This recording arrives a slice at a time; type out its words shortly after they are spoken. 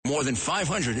more than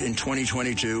 500 in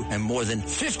 2022, and more than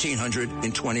 1,500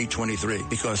 in 2023.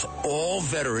 Because all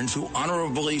veterans who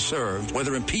honorably served,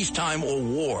 whether in peacetime or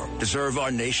war, deserve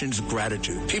our nation's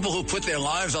gratitude. People who put their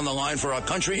lives on the line for our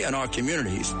country and our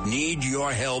communities need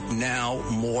your help now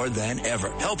more than ever.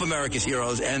 Help America's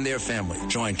heroes and their family.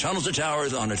 Join Tunnels to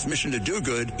Towers on its mission to do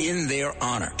good in their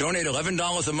honor. Donate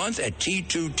 $11 a month at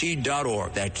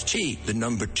T2T.org. That's T, the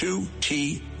number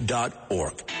 2T.org.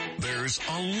 There's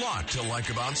a lot to like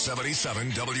about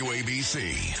 77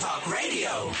 WABC. Talk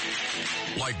radio.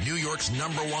 Like New York's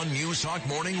 #1 News Talk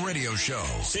morning radio show.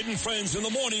 Sid and Friends in the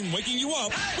morning, waking you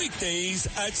up weekdays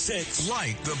at 6.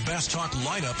 Like the best talk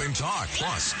lineup in talk.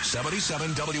 Plus,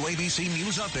 77 WABC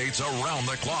news updates around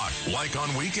the clock. Like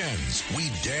on weekends,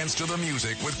 we dance to the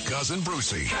music with Cousin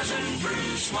Brucey. Cousin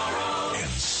Bruce Morrow.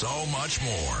 And so much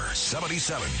more.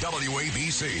 77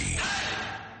 WABC.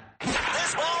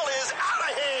 This ball is out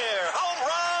of here. Home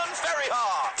run, Ferry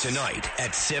Hawks. Tonight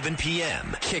at 7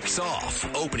 p.m. kicks off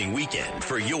opening weekend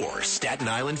for your Staten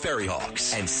Island Ferry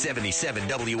Hawks. And 77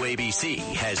 WABC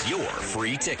has your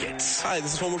free tickets. Hi,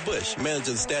 this is Homer Bush,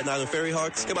 manager of the Staten Island Ferry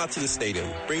Hawks. Come out to the stadium.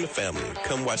 Bring the family.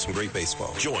 Come watch some great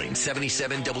baseball. Join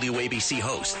 77 WABC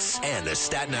hosts and the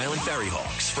Staten Island Ferry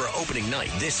Hawks for opening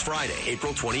night this Friday,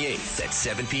 April 28th at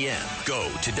 7 p.m. Go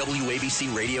to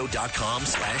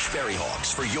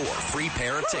WABCRadio.com/Ferryhawks for your free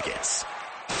pair of tickets.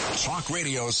 Talk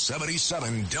Radio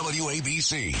 77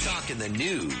 WABC. Talking the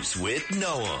news with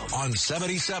Noam on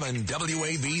 77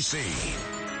 WABC.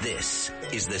 This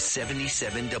is the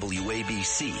 77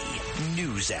 WABC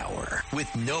News Hour with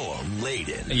Noam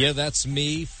Laden. Yeah, that's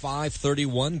me,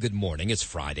 5:31. Good morning. It's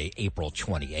Friday, April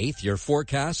 28th. Your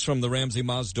forecast from the Ramsey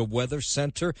Mazda Weather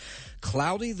Center.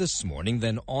 Cloudy this morning,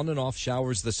 then on and off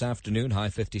showers this afternoon, high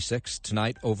 56.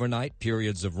 Tonight, overnight,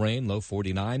 periods of rain, low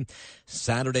 49.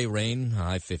 Saturday rain,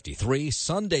 high 53.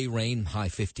 Sunday rain, high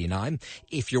 59.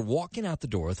 If you're walking out the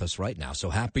door with us right now,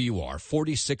 so happy you are,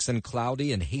 46 and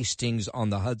cloudy in Hastings on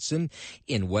the Hudson,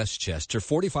 in Westchester,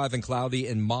 45 and cloudy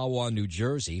in Mahwah, New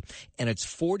Jersey, and it's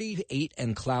 48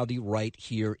 and cloudy right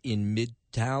here in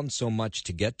Midtown. So much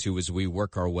to get to as we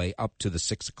work our way up to the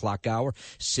 6 o'clock hour.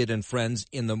 Sid and Friends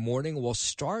in the morning. We'll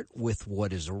start with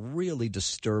what is a really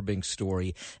disturbing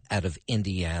story out of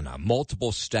Indiana.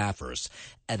 Multiple staffers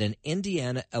at an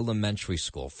Indiana elementary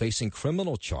school facing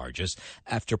criminal charges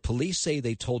after police say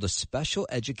they told a special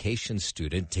education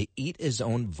student to eat his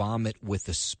own vomit with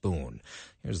a spoon.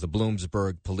 Here's the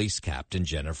Bloomsburg Police Captain,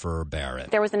 Jennifer Barrett.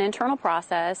 There was an internal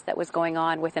process that was going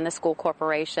on within the school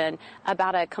corporation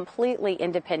about a completely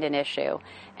independent issue,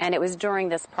 and it was during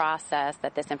this process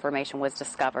that this information was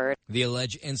discovered. The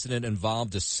alleged incident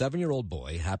involved a 7-year-old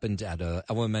boy, happened at an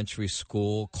elementary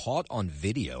school, caught on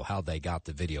video. How they got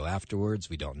the video afterwards,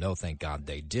 we don't know. Thank God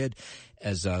they did.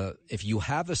 As if you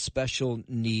have a special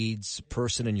needs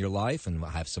person in your life, and I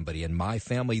have somebody in my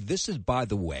family, this is, by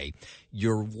the way,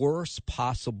 your worst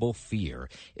possible fear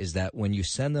is that when you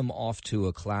send them off to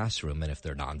a classroom, and if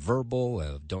they're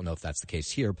nonverbal, don't know if that's the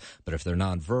case here, but if they're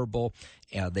nonverbal,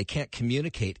 they can't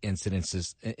communicate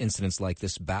incidents like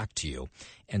this back to you.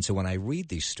 And so when I read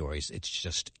these stories, it's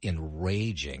just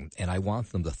enraging, and I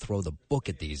want them to throw the book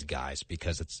at these guys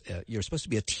because it's you're supposed to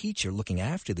be a teacher looking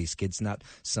after these kids, not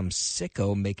some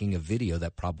sicko making a video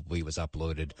that probably was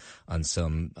uploaded on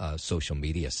some social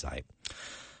media site.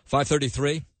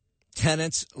 5:33.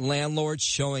 Tenants, landlords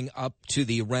showing up to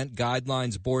the Rent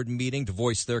Guidelines Board meeting to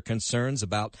voice their concerns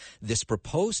about this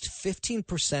proposed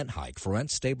 15% hike for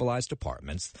rent-stabilized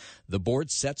apartments. The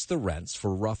board sets the rents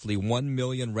for roughly 1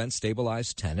 million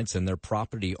rent-stabilized tenants and their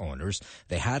property owners.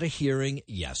 They had a hearing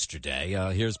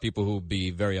yesterday. Here's people who would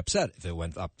be very upset if it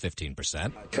went up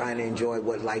 15%. Trying to enjoy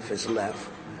what life is left,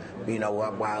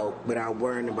 while without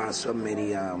worrying about so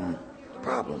many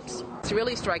problems. It's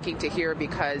really striking to hear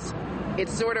because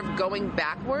it's sort of going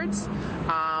backwards,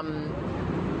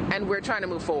 and we're trying to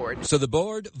move forward. So the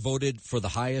board voted for the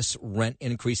highest rent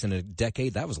increase in a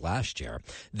decade. That was last year.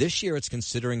 This year, it's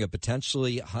considering a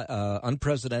potentially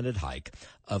unprecedented hike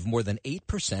of more than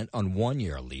 8% on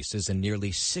one-year leases and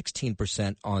nearly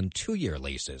 16% on two-year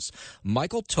leases.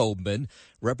 Michael Tobin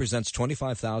represents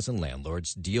 25,000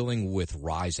 landlords dealing with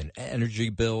rise in energy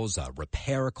bills,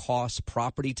 repair costs,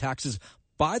 property taxes.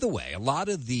 By the way, a lot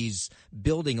of these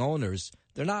building owners,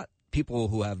 they're not people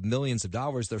who have millions of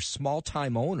dollars. They're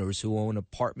small-time owners who own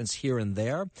apartments here and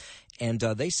there, and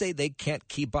they say they can't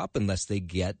keep up unless they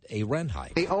get a rent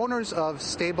hike. The owners of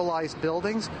stabilized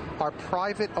buildings are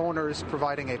private owners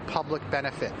providing a public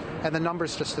benefit, and the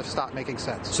numbers just have stopped making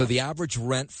sense. So the average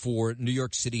rent for New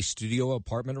York City studio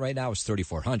apartment right now is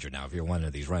 $3,400. Now, if you're one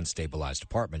of these rent-stabilized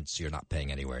apartments, you're not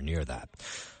paying anywhere near that.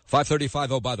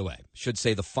 535. Oh, by the way, should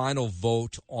say the final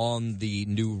vote on the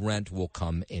new rent will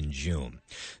come in June.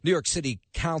 New York City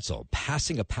Council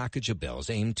passing a package of bills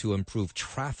aimed to improve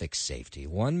traffic safety.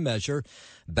 One measure,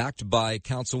 backed by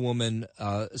Councilwoman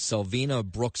Selvina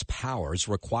Brooks Powers,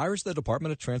 requires the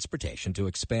Department of Transportation to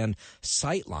expand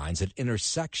sight lines at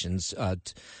intersections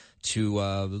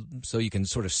so you can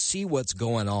sort of see what's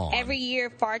going on. Every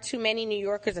year, far too many New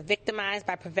Yorkers are victimized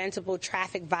by preventable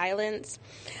traffic violence.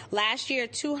 Last year,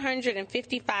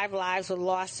 255 lives were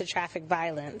lost to traffic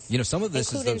violence. You know, some of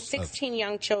this including 16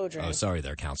 young children. Oh, sorry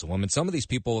there, Councilwoman. Some of these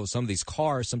people, some of these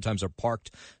cars sometimes are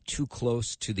parked too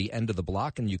close to the end of the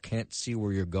block, and you can't see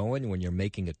where you're going when you're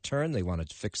making a turn. They want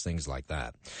to fix things like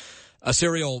that. A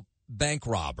serial bank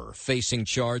robber facing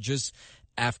charges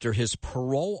after his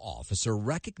parole officer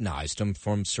recognized him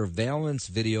from surveillance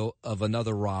video of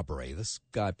another robbery. This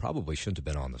guy probably shouldn't have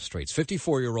been on the streets.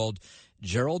 54-year-old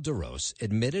Gerald DeRose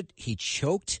admitted he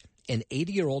choked an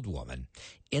 80-year-old woman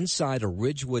inside a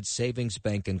Ridgewood Savings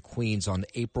Bank in Queens on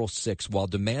April 6 while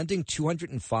demanding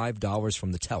 $205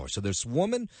 from the teller. So this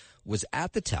woman was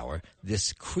at the teller.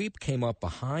 This creep came up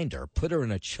behind her, put her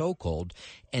in a chokehold,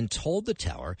 and told the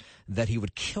teller that he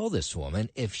would kill this woman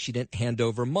if she didn't hand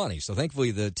over money. So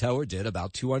thankfully the teller did,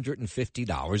 about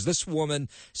 $250. This woman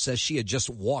says she had just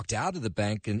walked out of the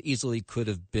bank and easily could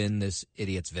have been this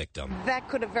idiot's victim. That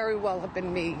could have very well have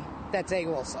been me that day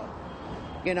also.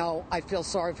 You know, I feel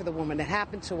sorry for the woman it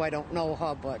happened to. I don't know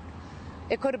her, but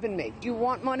it could have been me. You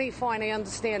want money? Fine, I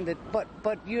understand it, but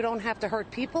you don't have to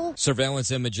hurt people. Surveillance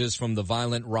images from the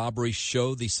violent robbery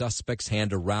show the suspect's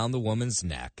hand around the woman's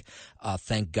neck.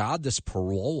 Thank God this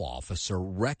parole officer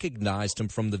recognized him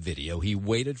from the video. He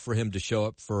waited for him to show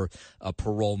up for a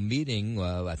parole meeting.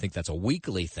 I think that's a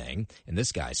weekly thing in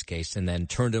this guy's case, and then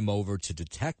turned him over to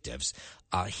detectives.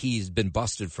 He's been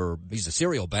busted he's a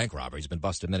serial bank robber. He's been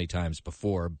busted many times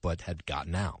before, but had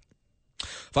gotten out.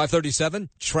 537,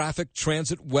 traffic,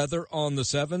 transit, weather on the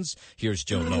 7s. Here's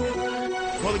Joe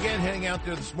Noam. Well, again, heading out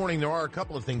there this morning, there are a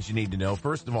couple of things you need to know.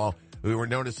 First of all, we were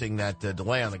noticing that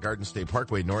delay on the Garden State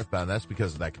Parkway northbound. That's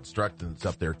because of that construction that's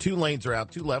up there. 2 lanes are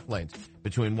out, 2 left lanes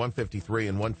between 153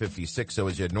 and 156. So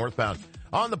as you head northbound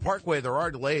on the Parkway, there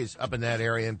are delays up in that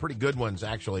area, and pretty good ones,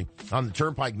 actually. On the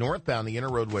Turnpike northbound, the inner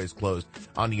roadway is closed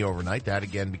on the overnight. That,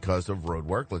 again, because of road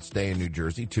work. Let's stay in New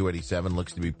Jersey. 287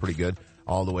 looks to be pretty good.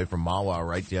 All the way from Mahwah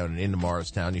right down and into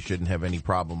Morristown. You shouldn't have any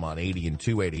problem on 80 and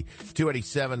 280.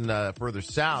 287 further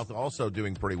south, also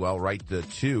doing pretty well right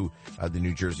to the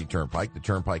New Jersey Turnpike. The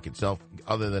Turnpike itself,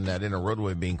 other than that inner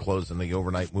roadway being closed in the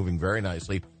overnight, moving very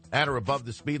nicely. At or above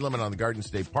the speed limit on the Garden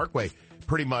State Parkway,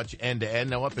 pretty much end-to-end.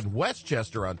 Now up in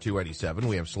Westchester on 287,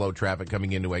 we have slow traffic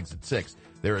coming into exit 6.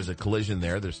 There is a collision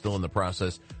there. They're still in the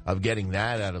process of getting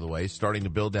that out of the way. Starting to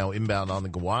build now inbound on the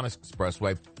Gowanus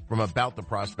Expressway from about the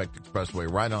Prospect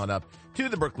Expressway right on up to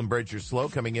the Brooklyn Bridge. You're slow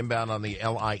coming inbound on the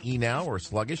LIE now, or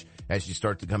sluggish, as you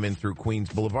start to come in through Queens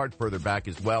Boulevard. Further back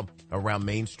as well around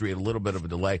Main Street, a little bit of a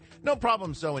delay. No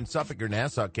problem, so in Suffolk or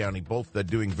Nassau County, both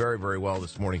doing very, very well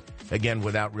this morning. Again,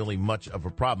 without really much of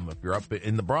a problem. If you're up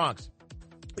in the Bronx,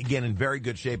 again, in very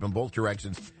good shape in both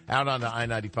directions. Out on the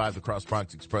I-95, the Cross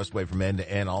Bronx Expressway from end to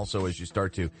end. Also, as you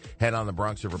start to head on the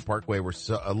Bronx River Parkway, we're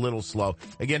a little slow.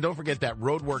 Again, don't forget that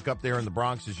road work up there in the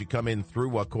Bronx as you come in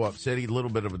through Co-op City. A little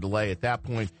bit of a delay at that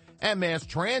point. And mass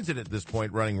transit at this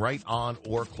point running right on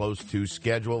or close to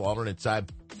schedule. Alternate side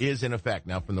is in effect.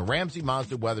 Now, from the Ramsey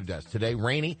Mazda weather desk. Today,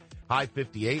 rainy, high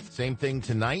 58. Same thing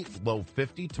tonight, low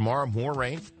 50. Tomorrow, more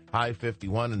rain. High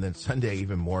 51, and then Sunday,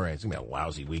 even more rain. It's going to be a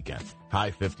lousy weekend.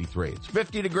 High 53. It's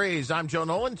 50 degrees. I'm Joe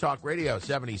Nolan, Talk Radio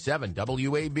 77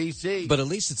 WABC. But at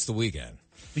least it's the weekend.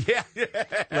 Yeah.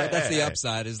 Right, that's the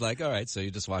upside, is like, all right, so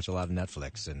you just watch a lot of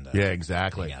Netflix. And yeah,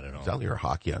 exactly. I don't know. Tell your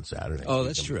hockey on Saturday. Oh,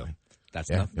 that's true. That's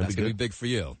going to be big for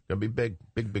you. It'll be big.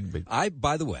 Big.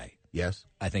 By the way. Yes?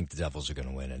 I think the Devils are going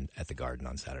to win at the Garden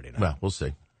on Saturday night. Well, we'll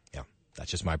see. Yeah,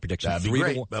 that's just my prediction. That'd be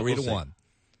great, 3 to 1.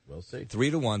 We'll see.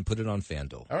 3-1. Put it on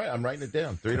FanDuel. All right, I'm writing it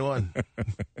down. 3-1.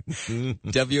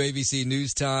 WABC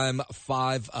News Time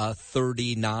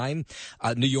 5:39.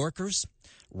 New Yorkers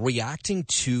reacting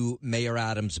to Mayor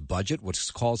Adams' budget,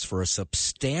 which calls for a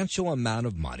substantial amount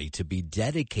of money to be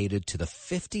dedicated to the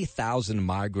 50,000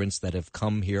 migrants that have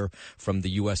come here from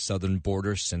the U.S. southern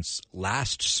border since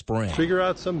last spring. Figure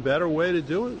out some better way to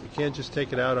do it. You can't just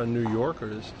take it out on New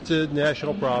Yorkers. It's a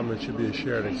national problem. It should be a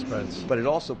shared expense. But it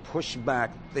also pushed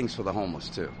back things for the homeless,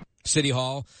 too. City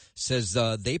Hall says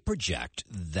they project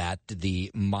that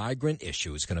the migrant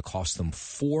issue is going to cost them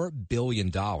 $4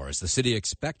 billion. The city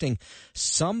expecting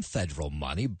some federal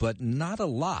money, but not a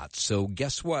lot. So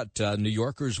guess what? New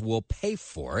Yorkers will pay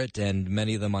for it, and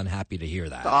many of them unhappy to hear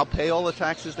that. I'll pay all the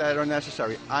taxes that are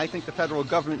necessary. I think the federal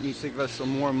government needs to give us some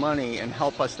more money and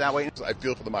help us that way. I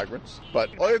feel for the migrants, but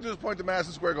all you have to do is point to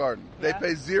Madison Square Garden. They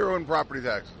pay zero in property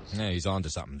taxes. Yeah, he's on to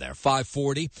something there.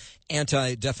 540,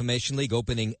 Anti-Defamation League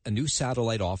opening a new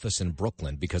satellite office in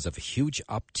Brooklyn because of a huge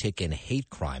uptick in hate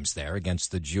crimes there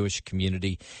against the Jewish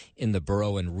community in the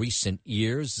borough in recent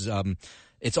years.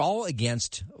 It's all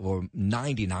against, or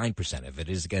 99% of it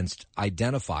is against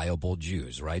identifiable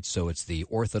Jews, right? So it's the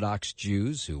Orthodox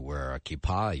Jews who wear a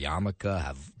kippah, a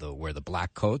yarmulke, wear the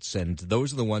black coats, and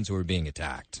those are the ones who are being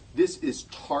attacked. This is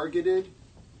targeted,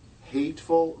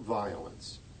 hateful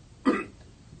violence,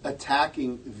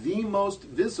 attacking the most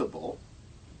visible,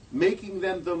 making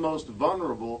them the most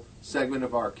vulnerable segment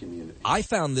of our community. I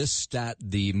found this stat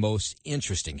the most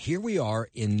interesting. Here we are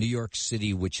in New York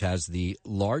City, which has the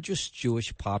largest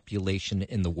Jewish population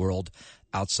in the world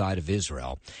outside of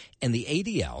Israel. And the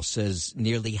ADL says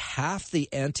nearly half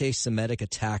the anti-Semitic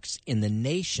attacks in the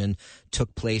nation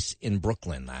took place in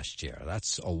Brooklyn last year.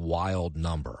 That's a wild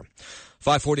number.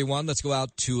 541, let's go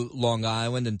out to Long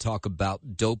Island and talk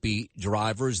about dopey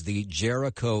drivers. The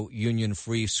Jericho Union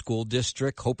Free School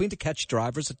District hoping to catch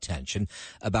drivers' attention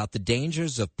about the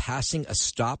dangers of passing a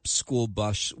stopped school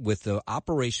bus with an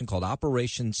operation called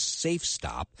Operation Safe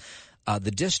Stop.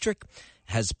 The district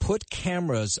has put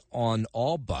cameras on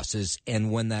all buses,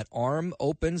 and when that arm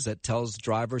opens that tells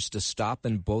drivers to stop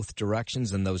in both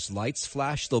directions and those lights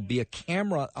flash, there'll be a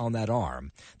camera on that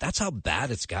arm. That's how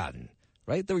bad it's gotten,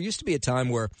 right? There used to be a time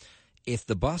where if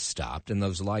the bus stopped and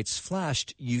those lights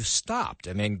flashed, you stopped.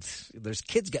 I mean, there's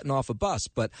kids getting off a bus,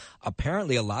 but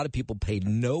apparently a lot of people paid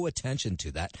no attention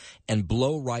to that and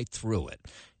blow right through it.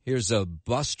 Here's a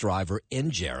bus driver in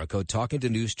Jericho talking to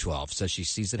News 12, says she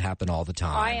sees it happen all the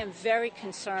time. I am very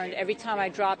concerned every time I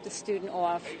drop the student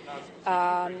off,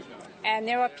 and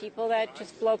there are people that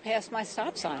just blow past my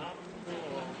stop sign.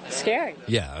 Scary.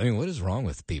 Yeah, I mean, what is wrong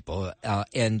with people?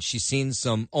 And she's seen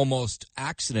some almost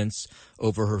accidents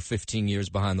over her 15 years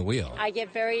behind the wheel. I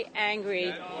get very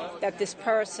angry that this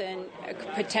person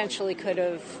potentially could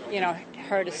have,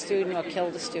 hurt a student or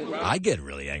killed a student. I get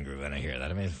really angry when I hear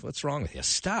that. I mean, what's wrong with you?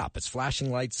 Stop. It's flashing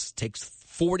lights. Takes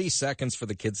 40 seconds for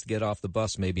the kids to get off the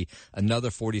bus, maybe another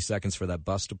 40 seconds for that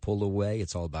bus to pull away.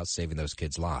 It's all about saving those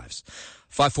kids' lives.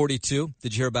 542,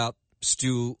 did you hear about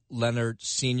Stu Leonard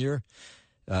Sr.?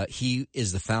 He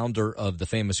is the founder of the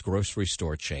famous grocery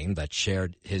store chain that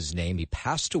shared his name. He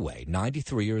passed away,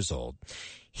 93 years old.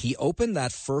 He opened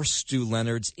that first Stu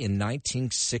Leonard's in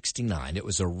 1969. It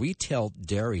was a retail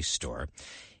dairy store.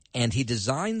 And he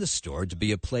designed the store to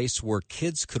be a place where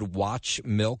kids could watch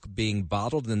milk being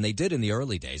bottled, and they did in the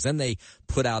early days. Then they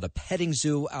put out a petting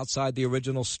zoo outside the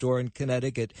original store in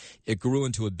Connecticut. It grew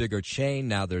into a bigger chain.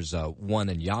 Now there's one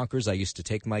in Yonkers I used to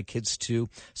take my kids to.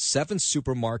 7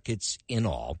 supermarkets in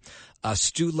all.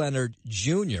 Stu Leonard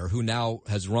Jr., who now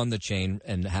has run the chain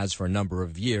and has for a number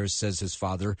of years, says his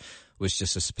father was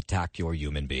just a spectacular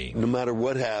human being. No matter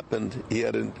what happened, he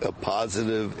had a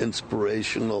positive,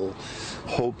 inspirational,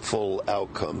 hopeful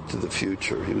outcome to the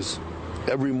future.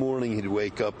 Every morning he'd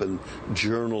wake up and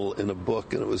journal in a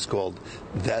book, and it was called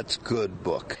That's Good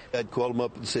Book. I'd call him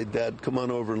up and say, Dad, come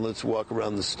on over and let's walk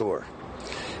around the store.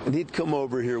 And he'd come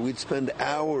over here. We'd spend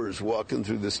hours walking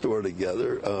through the store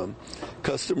together.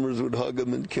 Customers would hug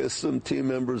him and kiss him. Team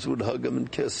members would hug him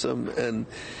and kiss him. And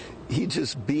he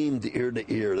just beamed ear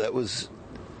to ear. That was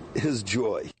his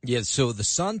joy. Yeah, so the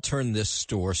son turned this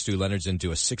store, Stu Leonard's, into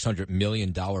a $600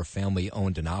 million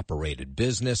family-owned and operated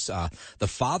business. The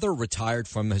father retired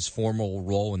from his formal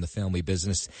role in the family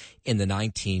business in the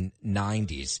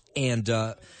 1990s.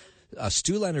 And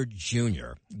Stu Leonard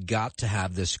Jr. got to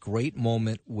have this great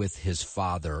moment with his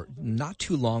father not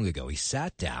too long ago. He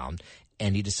sat down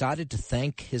and he decided to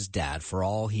thank his dad for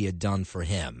all he had done for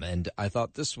him. And I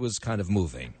thought this was kind of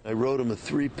moving. I wrote him a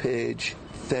 3-page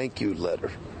thank you letter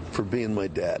for being my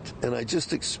dad. And I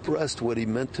just expressed what he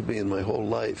meant to me in my whole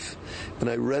life.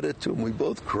 And I read it to him. We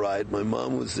both cried. My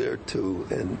mom was there too.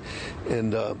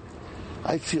 And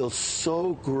I feel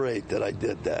so great that I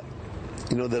did that.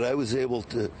 That I was able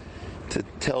to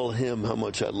tell him how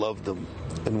much I loved him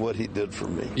and what he did for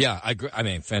me. Yeah, I agree. I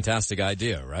mean, fantastic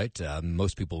idea, right?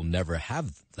 Most people never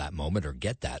have that moment or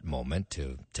get that moment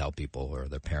to tell people or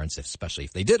their parents, especially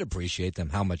if they did appreciate them,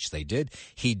 how much they did.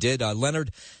 He did.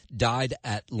 Leonard died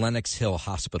at Lenox Hill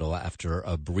Hospital after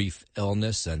a brief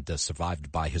illness and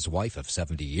survived by his wife of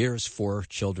 70 years, 4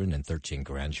 children, and 13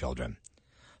 grandchildren.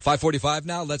 5:45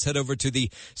 now. Let's head over to the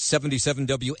 77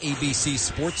 WABC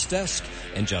Sports Desk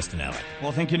and Justin Allen.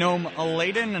 Well, thank you, Noam.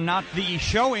 Laden, not the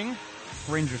showing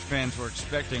Rangers fans were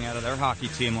expecting out of their hockey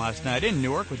team last night in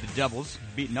Newark, with the Devils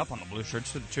beating up on the Blue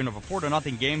Shirts to the tune of a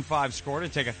 4-0 Game 5 score to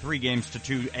take a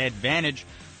 3-2 advantage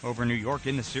over New York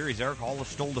in the series. Eric Hall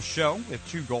stole the show with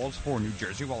 2 goals for New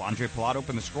Jersey, while Andre Palat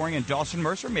opened the scoring, and Dawson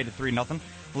Mercer made it 3-0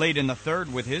 late in the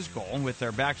third with his goal. With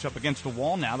their backs up against the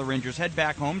wall now, the Rangers head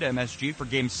back home to MSG for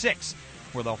Game 6,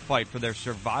 where they'll fight for their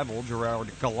survival.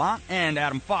 Gerard Gallant and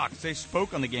Adam Fox, they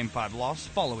spoke on the Game 5 loss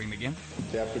following the game.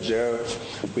 Yeah, for Gerard,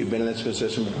 we've been in this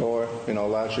position before.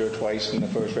 Last year twice in the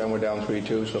first round we're down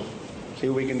 3-2, so see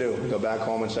what we can do. We go back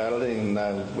home on Saturday and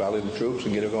rally the troops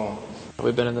and get it going.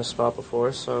 We've been in this spot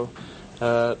before, so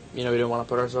we didn't want to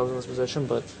put ourselves in this position,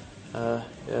 but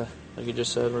like you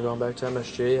just said, we're going back to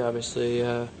MSG. Obviously,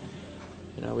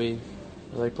 we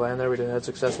like playing there. We had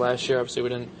success last year. Obviously, we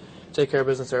didn't take care of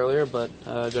business earlier, but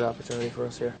good opportunity for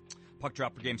us here. Puck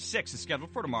drop for Game 6 is scheduled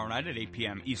for tomorrow night at 8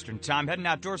 p.m. Eastern Time. Heading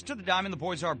outdoors to the Diamond, the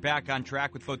boys are back on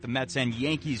track with both the Mets and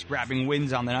Yankees grabbing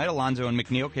wins on the night. Alonso and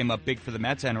McNeil came up big for the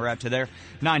Mets and are out to their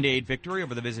 9-8 victory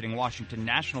over the visiting Washington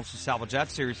Nationals to salvage that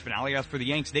series finale. As for the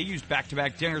Yanks, they used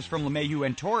back-to-back dingers from LeMahieu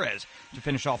and Torres to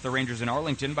finish off the Rangers in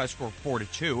Arlington by score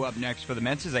 4-2. Up next for the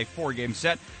Mets is a 4-game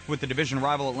set with the division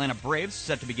rival Atlanta Braves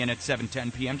set to begin at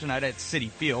 7:10 p.m. tonight at Citi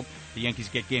Field. The Yankees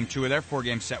get Game 2 of their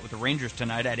 4-game set with the Rangers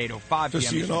tonight at 8:05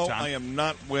 p.m. Eastern Time. I am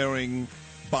not wearing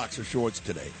boxer shorts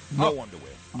today. No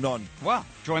underwear. None. Wow.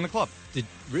 Join the club.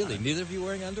 Really? Neither of you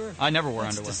wearing underwear? I never wear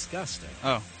That's underwear. Disgusting.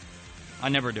 Oh. I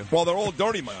never do. Well, they're all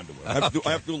dirty, my underwear. I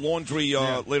have to do laundry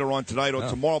later on tonight or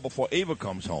tomorrow before Ava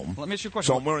comes home. Let me ask you a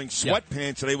question. So I'm wearing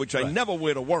sweatpants today, which I never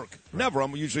wear to work. Never.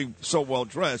 I'm usually so well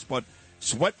dressed, but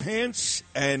sweatpants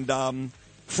and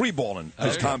free balling,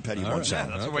 as Tom Petty once said.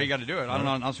 That's the way you got to do it. I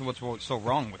don't know also what's so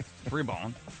wrong with free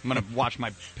balling. I'm going to wash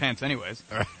my pants anyways.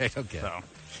 All right, okay.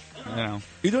 So,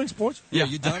 You doing sports? Yeah,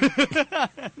 you done?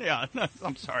 Yeah, no,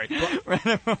 I'm sorry.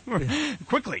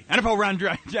 Quickly,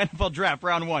 NFL draft,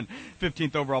 round 1.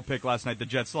 15th overall pick last night, the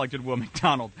Jets selected Will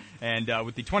McDonald. And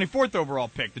with the 24th overall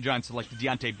pick, the Giants selected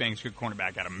Deontay Banks, good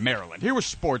cornerback out of Maryland. Here was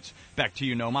sports. Back to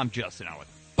you, Noam. I'm Justin Allen.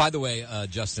 By the way,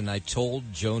 Justin, I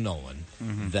told Joe Nolan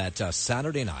that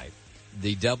Saturday night,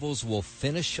 the Devils will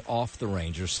finish off the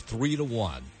Rangers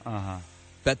 3-1.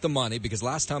 Bet the money, because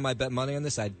last time I bet money on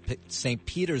this, I picked St.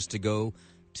 Peter's to go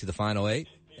to the Final 8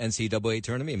 NCAA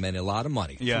tournament. It meant a lot of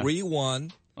money. Yeah.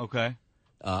 3-1. Okay.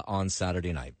 On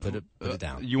Saturday night. Put it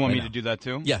down. You want me to do that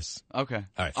too? Yes. Okay.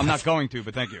 All right. I'm not going to,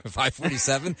 but thank you.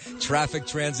 5:47. Traffic,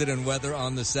 transit, and weather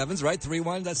on the 7s, right?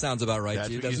 3-1. That sounds about right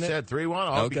to you, doesn't it? That's what you said. 3-1.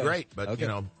 Oh, it'll be great. But,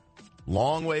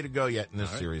 long way to go yet in this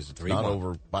series. It's not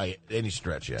over by any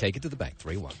stretch yet. Take it to the bank.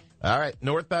 3-1. All right,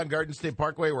 northbound Garden State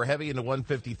Parkway, we're heavy into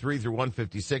 153 through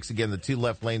 156. Again, the 2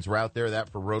 left lanes are out there.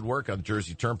 That for road work on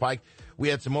Jersey Turnpike. We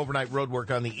had some overnight road work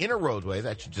on the inner roadway.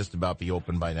 That should just about be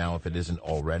open by now if it isn't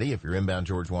already. If you're inbound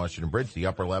George Washington Bridge, the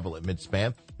upper level at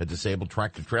mid-span, a disabled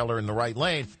tractor-trailer in the right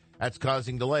lane. That's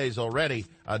causing delays already.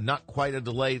 Not quite a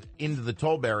delay into the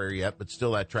toll barrier yet, but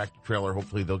still that tractor-trailer,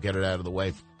 hopefully they'll get it out of the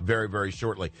way very, very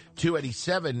shortly.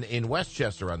 287 in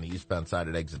Westchester on the eastbound side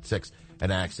at exit 6. An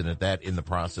accident that in the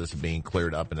process of being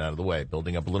cleared up and out of the way.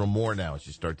 Building up a little more now as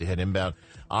you start to head inbound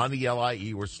on the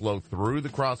LIE. We're slow through the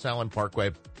Cross Island Parkway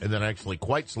and then actually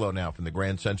quite slow now from the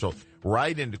Grand Central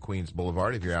right into Queens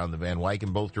Boulevard. If you're out on the Van Wyck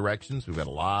in both directions, we've got a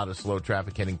lot of slow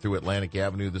traffic heading through Atlantic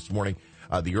Avenue this morning.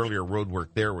 The earlier road work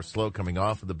there was slow coming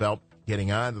off of the belt,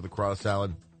 getting onto the Cross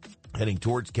Island, heading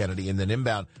towards Kennedy, and then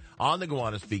inbound on the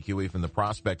Gowanus BQE from the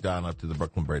Prospect on up to the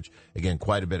Brooklyn Bridge. Again,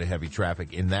 quite a bit of heavy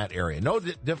traffic in that area. No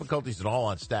difficulties at all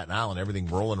on Staten Island. Everything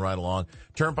rolling right along.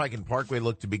 Turnpike and Parkway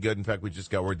look to be good. In fact, we just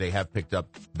got word they have picked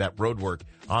up that road work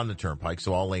on the Turnpike,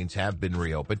 so all lanes have been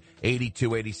reopened.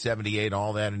 82, 80, 78,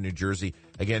 all that in New Jersey.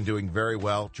 Again, doing very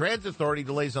well. Transit Authority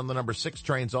delays on the number 6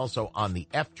 trains, also on the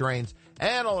F trains,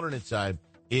 and alternate side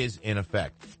is in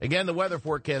effect. Again, the weather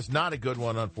forecast, not a good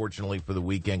one, unfortunately, for the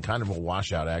weekend. Kind of a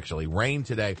washout, actually. Rain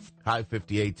today, high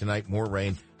 58 tonight, more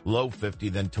rain, low 50.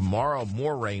 Then tomorrow,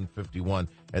 more rain, 51.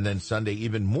 And then Sunday,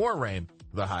 even more rain,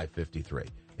 the high 53.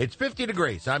 It's 50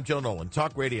 degrees. I'm Joe Nolan.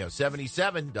 Talk Radio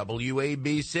 77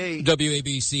 WABC.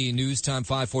 WABC News Time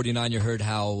 5:49. You heard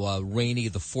how rainy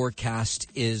the forecast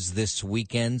is this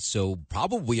weekend, so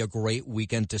probably a great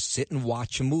weekend to sit and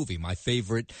watch a movie. My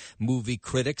favorite movie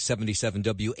critic, 77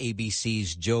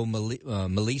 WABC's Joe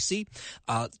Malisi,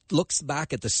 looks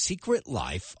back at the secret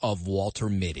life of Walter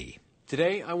Mitty.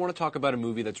 Today, I want to talk about a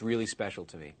movie that's really special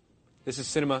to me. This is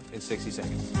Cinema in 60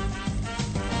 Seconds.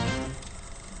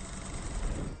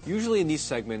 Usually in these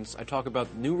segments, I talk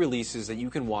about new releases that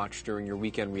you can watch during your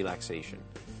weekend relaxation.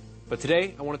 But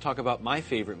today, I want to talk about my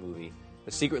favorite movie,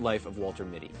 The Secret Life of Walter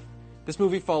Mitty. This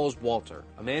movie follows Walter,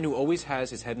 a man who always has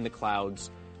his head in the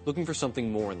clouds, looking for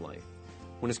something more in life.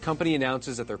 When his company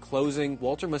announces that they're closing,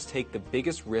 Walter must take the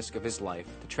biggest risk of his life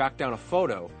to track down a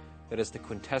photo that is the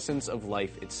quintessence of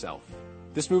life itself.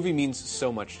 This movie means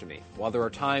so much to me. While there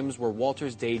are times where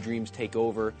Walter's daydreams take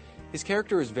over, his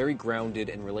character is very grounded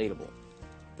and relatable.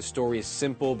 The story is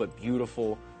simple but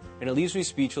beautiful, and it leaves me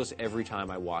speechless every time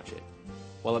I watch it.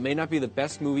 While it may not be the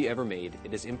best movie ever made,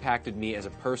 it has impacted me as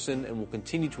a person and will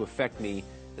continue to affect me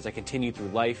as I continue through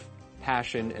life,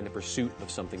 passion, and the pursuit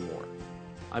of something more.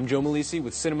 I'm Joe Malisi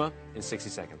with Cinema in 60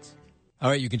 Seconds. All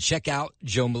right, you can check out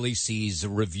Joe Malisi's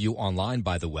review online,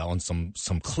 by the way, and some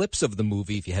clips of the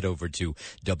movie if you head over to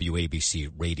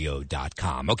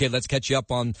WABCRadio.com. Okay, let's catch you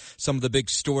up on some of the big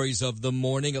stories of the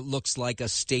morning. It looks like a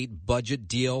state budget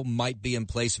deal might be in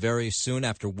place very soon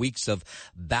after weeks of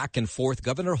back and forth.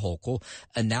 Governor Hochul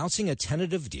announcing a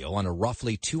tentative deal on a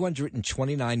roughly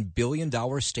 $229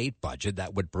 billion state budget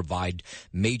that would provide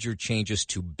major changes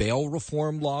to bail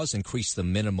reform laws, increase the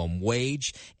minimum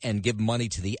wage, and give money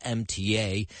to the MTA.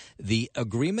 The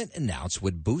agreement announced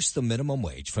would boost the minimum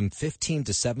wage from $15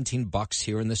 to $17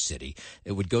 here in the city.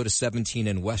 It would go to $17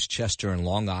 in Westchester and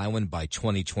Long Island by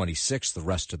 2026, the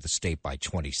rest of the state by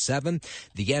 27.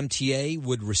 The MTA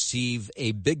would receive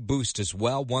a big boost as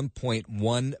well,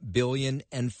 $1.1 billion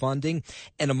in funding.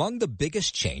 And among the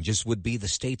biggest changes would be the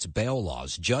state's bail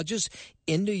laws. Judges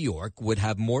in New York would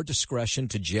have more discretion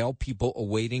to jail people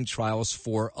awaiting trials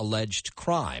for alleged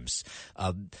crimes.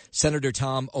 Senator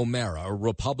Tom O'Mara, a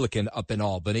Republican up in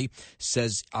Albany,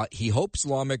 says he hopes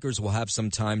lawmakers will have some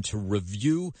time to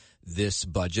review this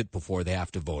budget before they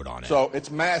have to vote on it. So it's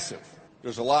massive.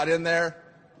 There's a lot in there.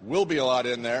 Will be a lot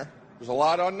in there. There's a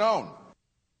lot unknown.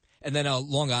 And then a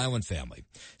Long Island family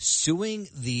suing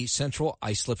the Central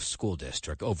Islip School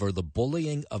District over the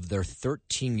bullying of their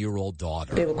 13-year-old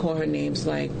daughter. They would call her names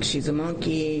like she's a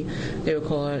monkey. They would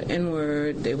call her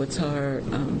N-word. They would tell her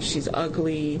she's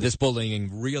ugly. This bullying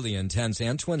really intense.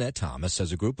 Antoinette Thomas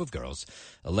says a group of girls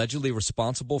allegedly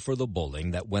responsible for the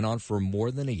bullying that went on for more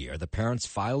than a year. The parents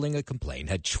filing a complaint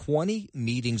had 20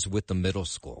 meetings with the middle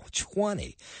school.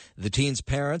 20. The teens'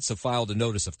 parents have filed a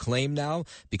notice of claim now,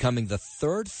 becoming the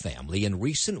third family in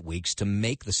recent weeks to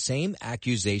make the same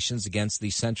accusations against the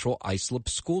Central Islip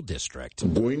School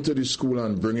District. Going to the school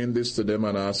and bringing this to them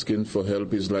and asking for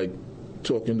help is like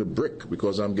talking to brick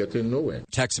because I'm getting nowhere.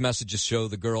 Text messages show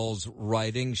the girl's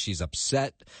writing. She's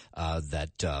upset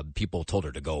that people told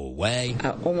her to go away.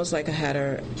 Almost like I had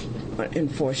her in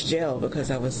forced jail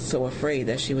because I was so afraid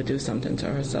that she would do something to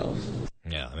herself.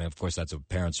 Yeah, I mean, of course, that's a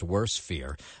parent's worst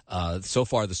fear. So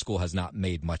far, the school has not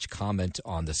made much comment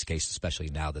on this case, especially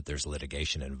now that there's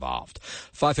litigation involved.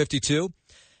 552,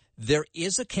 there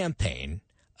is a campaign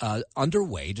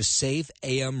underway to save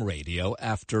AM radio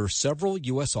after several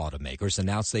U.S. automakers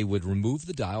announced they would remove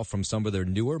the dial from some of their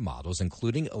newer models,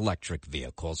 including electric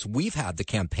vehicles. We've had the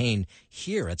campaign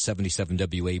here at 77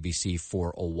 WABC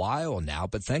for a while now,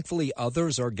 but thankfully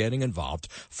others are getting involved.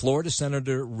 Florida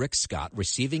Senator Rick Scott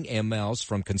receiving emails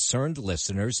from concerned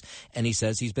listeners, and he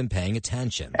says he's been paying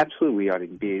attention. Absolutely, we ought to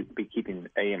be keeping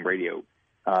AM radio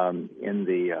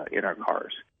in our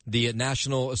cars. The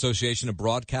National Association of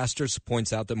Broadcasters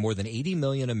points out that more than 80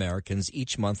 million Americans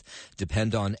each month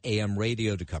depend on AM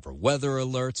radio to cover weather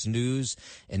alerts, news,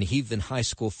 and even high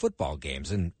school football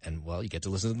games. And well, you get to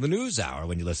listen to the news hour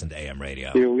when you listen to AM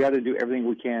radio. We ought to do everything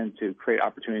we can to create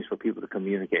opportunities for people to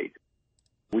communicate.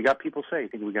 We got people safe. I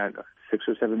think we got 6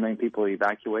 or 7 million people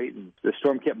evacuate, and the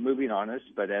storm kept moving on us.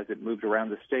 But as it moved around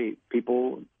the state,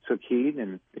 people took heed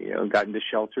and got into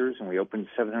shelters, and we opened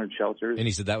 700 shelters. And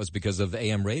he said that was because of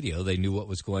AM radio. They knew what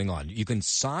was going on. You can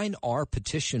sign our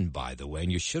petition, by the way,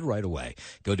 and you should right away.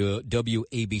 Go to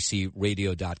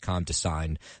WABCRadio.com to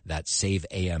sign that Save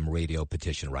AM Radio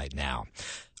petition right now.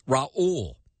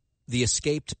 Raul, the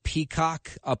escaped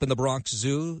peacock up in the Bronx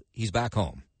Zoo, he's back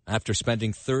home. After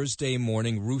spending Thursday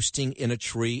morning roosting in a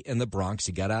tree in the Bronx,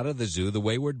 he got out of the zoo. The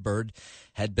wayward bird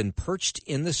had been perched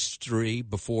in the tree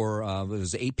before it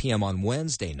was 8 p.m. on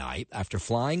Wednesday night. After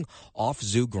flying off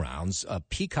zoo grounds,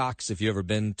 peacocks, if you've ever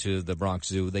been to the Bronx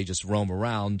Zoo, they just roam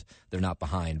around. They're not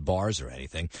behind bars or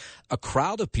anything. A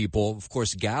crowd of people, of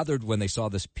course, gathered when they saw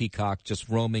this peacock just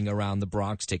roaming around the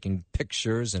Bronx, taking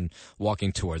pictures and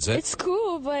walking towards it. It's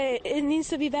cool, but it needs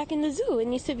to be back in the zoo. It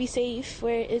needs to be safe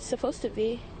where it's supposed to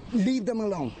be. Leave them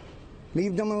alone.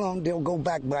 Leave them alone. They'll go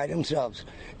back by themselves.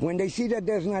 When they see that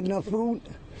there's not enough food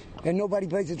and nobody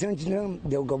pays attention to them,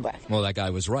 they'll go back. Well, that guy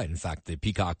was right. In fact, the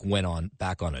peacock went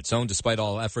back on its own, despite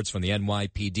all efforts from the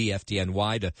NYPD,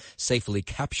 FDNY, to safely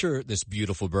capture this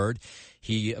beautiful bird.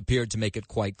 He appeared to make it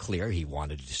quite clear he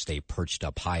wanted to stay perched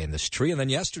up high in this tree. And then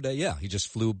yesterday, he just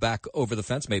flew back over the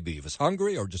fence. Maybe he was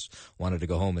hungry or just wanted to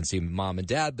go home and see mom and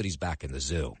dad, but he's back in the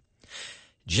zoo.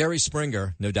 Jerry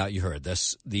Springer, no doubt you heard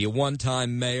this, the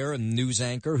one-time mayor and news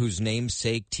anchor whose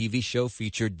namesake TV show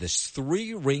featured this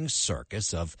three-ring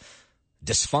circus of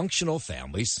dysfunctional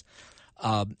families,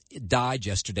 died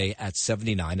yesterday at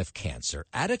 79 of cancer.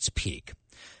 At its peak,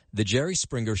 the Jerry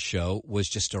Springer Show was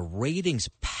just a ratings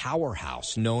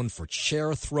powerhouse known for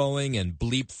chair throwing and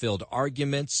bleep-filled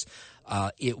arguments.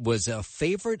 It was a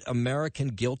favorite American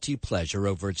guilty pleasure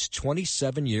over its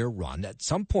 27-year run. At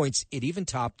some points, it even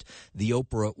topped the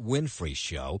Oprah Winfrey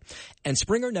Show. And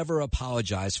Springer never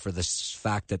apologized for the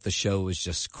fact that the show was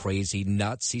just crazy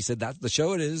nuts. He said that the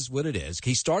show it is what it is.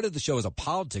 He started the show as a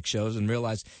politics show and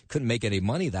realized couldn't make any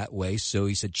money that way. So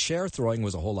he said chair throwing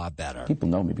was a whole lot better. People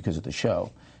know me because of the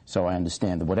show. So I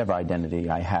understand that whatever identity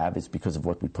I have is because of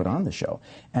what we put on the show.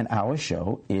 And our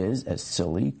show is as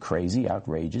silly, crazy,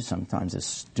 outrageous, sometimes as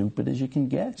stupid as you can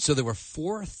get. So there were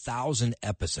 4,000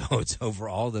 episodes over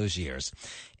all those years.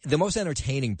 The most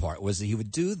entertaining part was that he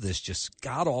would do this just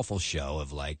god-awful show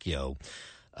of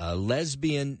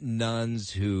lesbian nuns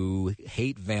who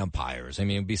hate vampires. I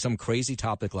mean, it would be some crazy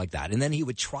topic like that. And then he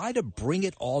would try to bring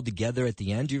it all together at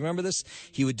the end. Do you remember this?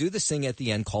 He would do this thing at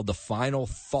the end called The Final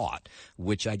Thought,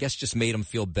 which I guess just made him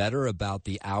feel better about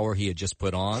the hour he had just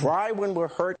put on. Cry when we're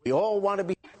hurt. We all want to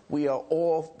be. We are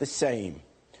all the same.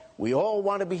 We all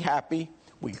want to be happy.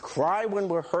 We cry when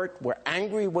we're hurt. We're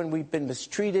angry when we've been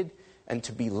mistreated. And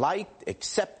to be liked,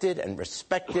 accepted, and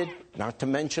respected, not to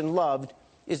mention loved,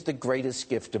 is the greatest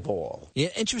gift of all. Yeah,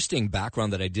 interesting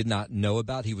background that I did not know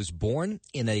about. He was born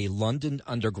in a London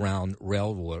Underground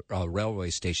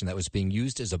railway station that was being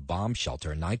used as a bomb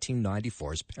shelter in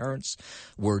 1994. His parents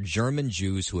were German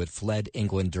Jews who had fled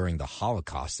England during the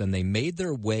Holocaust, and they made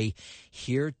their way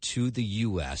here to the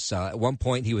U.S. At one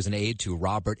point, he was an aide to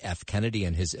Robert F. Kennedy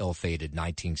in his ill-fated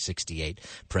 1968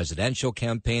 presidential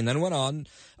campaign, then went on,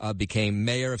 became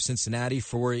mayor of Cincinnati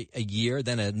for a year,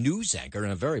 then a news anchor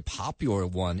and a very popular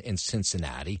one in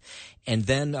Cincinnati, and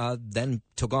then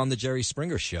took on the Jerry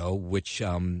Springer Show, which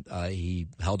he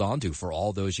held on to for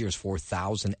all those years,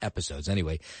 4,000 episodes.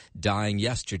 Anyway, dying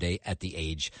yesterday at the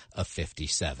age of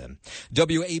 57.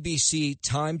 WABC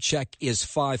time check is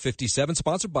 5:57,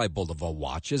 sponsored by Boulevard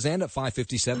Watches. And at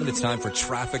 5:57, it's time for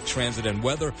traffic, transit, and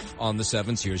weather on the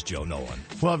 7s. Here's Joe Nolan.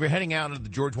 Well, if you're heading out of the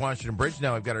George Washington Bridge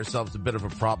now, we've got ourselves a bit of a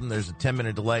problem. There's a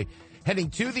 10-minute delay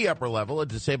heading to the upper level. A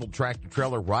disabled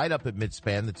tractor-trailer right up at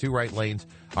midspan. The two right lanes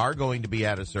are going to be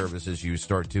out of service as you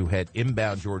start to head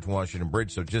inbound George Washington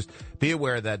Bridge. So just be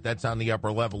aware that that's on the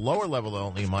upper level. Lower level,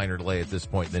 only a minor delay at this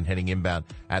point. Then heading inbound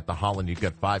at the Holland, you've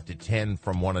got 5 to 10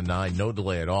 from 1 to 9. No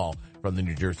delay at all from the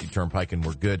New Jersey Turnpike, and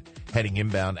we're good heading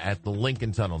inbound at the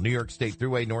Lincoln Tunnel. New York State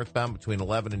Thruway northbound between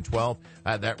 11 and 12.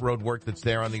 That road work that's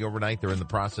there on the overnight, they're in the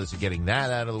process of getting that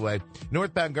out of the way.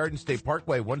 Northbound Garden State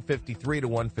Parkway, 153 to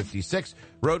 156.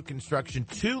 Road construction,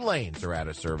 2 lanes are out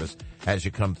of service as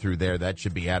you come through there. That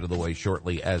should be out of the way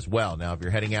shortly as well. Now, if you're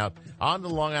heading out on the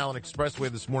Long Island Expressway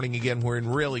this morning, again, we're in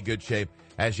really good shape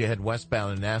as you head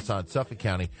westbound in Nassau and Suffolk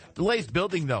County. Delays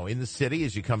building, though, in the city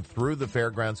as you come through the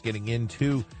fairgrounds, getting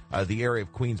into the area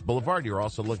of Queens Boulevard. You're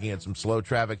also looking at some slow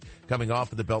traffic coming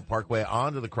off of the Belt Parkway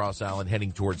onto the Cross Island,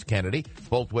 heading towards Kennedy.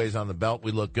 Both ways on the Belt,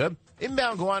 we look good.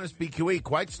 Inbound Gowanus BQE,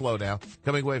 quite slow now,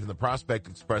 coming away from the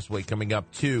Prospect Expressway, coming up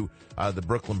to the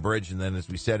Brooklyn Bridge. And then, as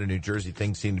we said, in New Jersey,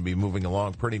 things seem to be moving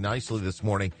along pretty nicely this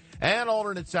morning. And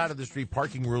alternate side of the street,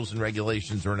 parking rules and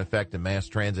regulations are in effect in mass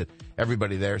transit.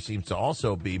 Everybody there seems to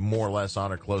also be more or less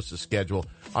on or close to schedule.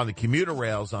 On the commuter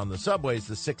rails, on the subways,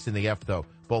 the 6 and the F, though,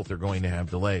 both are going to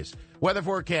have delays. Weather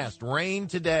forecast, rain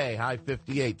today, high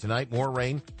 58. Tonight, more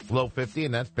rain, low 50,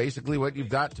 and that's basically what you've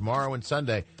got tomorrow and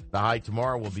Sunday. The high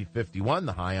tomorrow will be 51.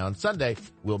 The high on Sunday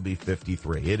will be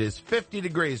 53. It is 50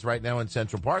 degrees right now in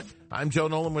Central Park. I'm Joe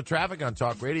Nolan with traffic on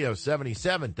Talk Radio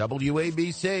 77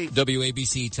 WABC.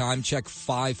 WABC time check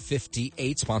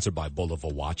 5:58, sponsored by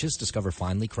Bulova Watches. Discover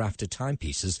finely crafted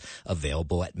timepieces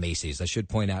available at Macy's. I should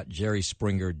point out Jerry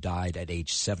Springer died at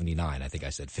age 79. I think I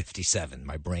said 57.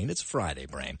 My brain, it's Friday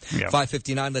brain. Yep.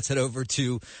 5:59, let's head over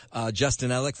to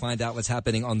Justin Ellick, find out what's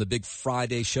happening on the big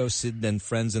Friday show, Sid and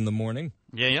Friends in the Morning.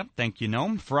 Yeah, thank you,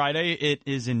 Noam. Friday it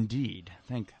is indeed.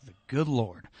 Thank the good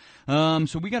Lord.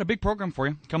 So we got a big program for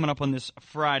you coming up on this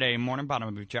Friday morning. Bottom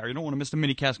of the hour. You don't want to miss the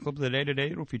mini-cast clip of the day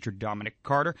today. It'll feature Dominic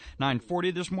Carter.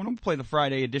 9:40 this morning. We'll play the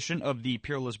Friday edition of the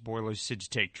Peerless Boilers Sid's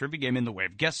Take Trivia Game in the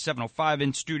Wave. Guest 7:05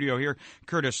 in studio here,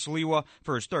 Curtis Sliwa,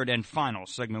 for his third and final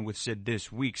segment with Sid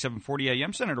this week. 7:40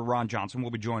 a.m. Senator Ron Johnson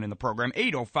will be joining the program.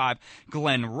 8:05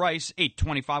 Glenn Rice.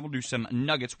 8:25 we'll do some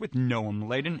nuggets with Noam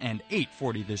Laden. And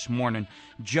 8:40 this morning,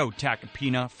 Joe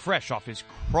Tacopina, fresh off his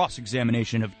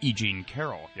cross-examination of E. Jean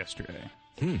Carroll yesterday.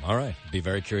 All right. Be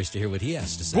very curious to hear what he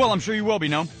has to say. Well, I'm sure you will be,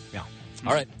 Noam. Yeah.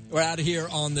 All right. We're out of here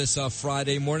on this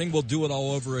Friday morning. We'll do it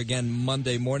all over again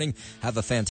Monday morning. Have a fantastic